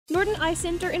Norton Eye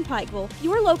Center in Pikeville,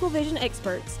 your local vision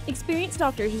experts. Experienced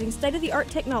doctors using state-of-the-art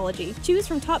technology. Choose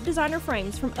from top designer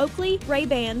frames from Oakley,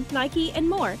 Ray-Ban, Nike, and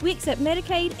more. We accept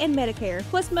Medicaid and Medicare,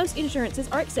 plus most insurances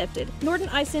are accepted. Norton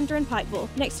Eye Center in Pikeville,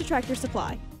 next to Tractor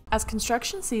Supply. As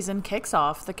construction season kicks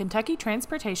off, the Kentucky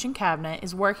Transportation Cabinet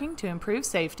is working to improve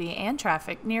safety and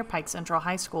traffic near Pike Central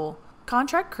High School.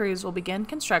 Contract crews will begin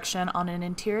construction on an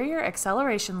interior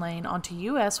acceleration lane onto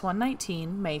US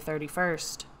 119 May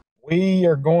 31st. We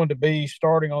are going to be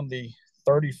starting on the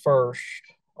 31st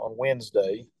on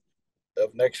Wednesday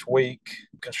of next week,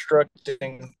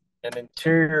 constructing an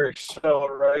interior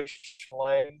acceleration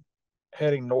lane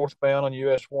heading northbound on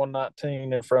US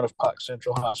 119 in front of Pike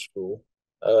Central High School.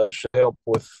 Should help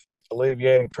with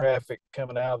alleviating traffic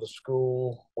coming out of the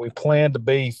school. We plan to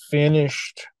be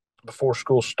finished before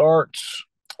school starts.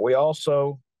 We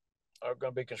also are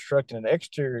going to be constructing an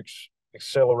exterior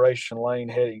acceleration lane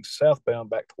heading southbound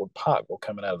back toward Pikeville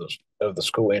coming out of the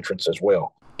school entrance as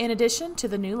well. In addition to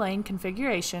the new lane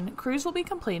configuration, crews will be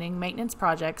completing maintenance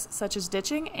projects such as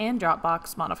ditching and drop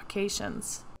box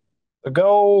modifications. The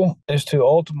goal is to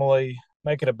ultimately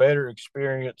make it a better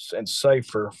experience and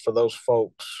safer for those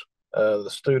folks, the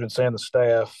students and the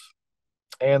staff,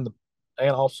 and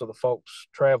also the folks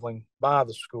traveling by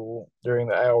the school during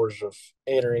the hours of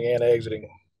entering and exiting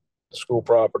the school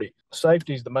property.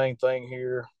 Safety is the main thing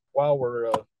here. While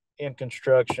we're in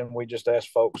construction, we just ask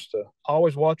folks to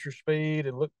always watch your speed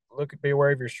and be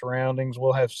aware of your surroundings.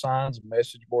 We'll have signs and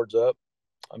message boards up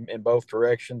in both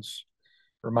directions,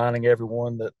 reminding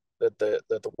everyone that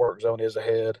the work zone is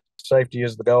ahead. Safety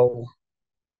is the goal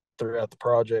throughout the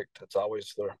project. It's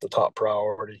always the top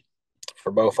priority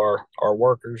for both our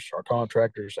workers, our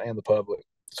contractors, and the public.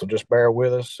 So just bear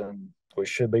with us, and we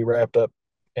should be wrapped up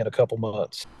in a couple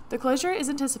months. The closure is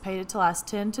anticipated to last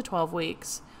 10 to 12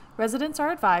 weeks. Residents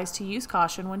are advised to use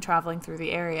caution when traveling through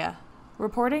the area.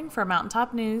 Reporting for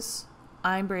Mountaintop News,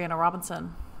 I'm Brianna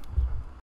Robinson.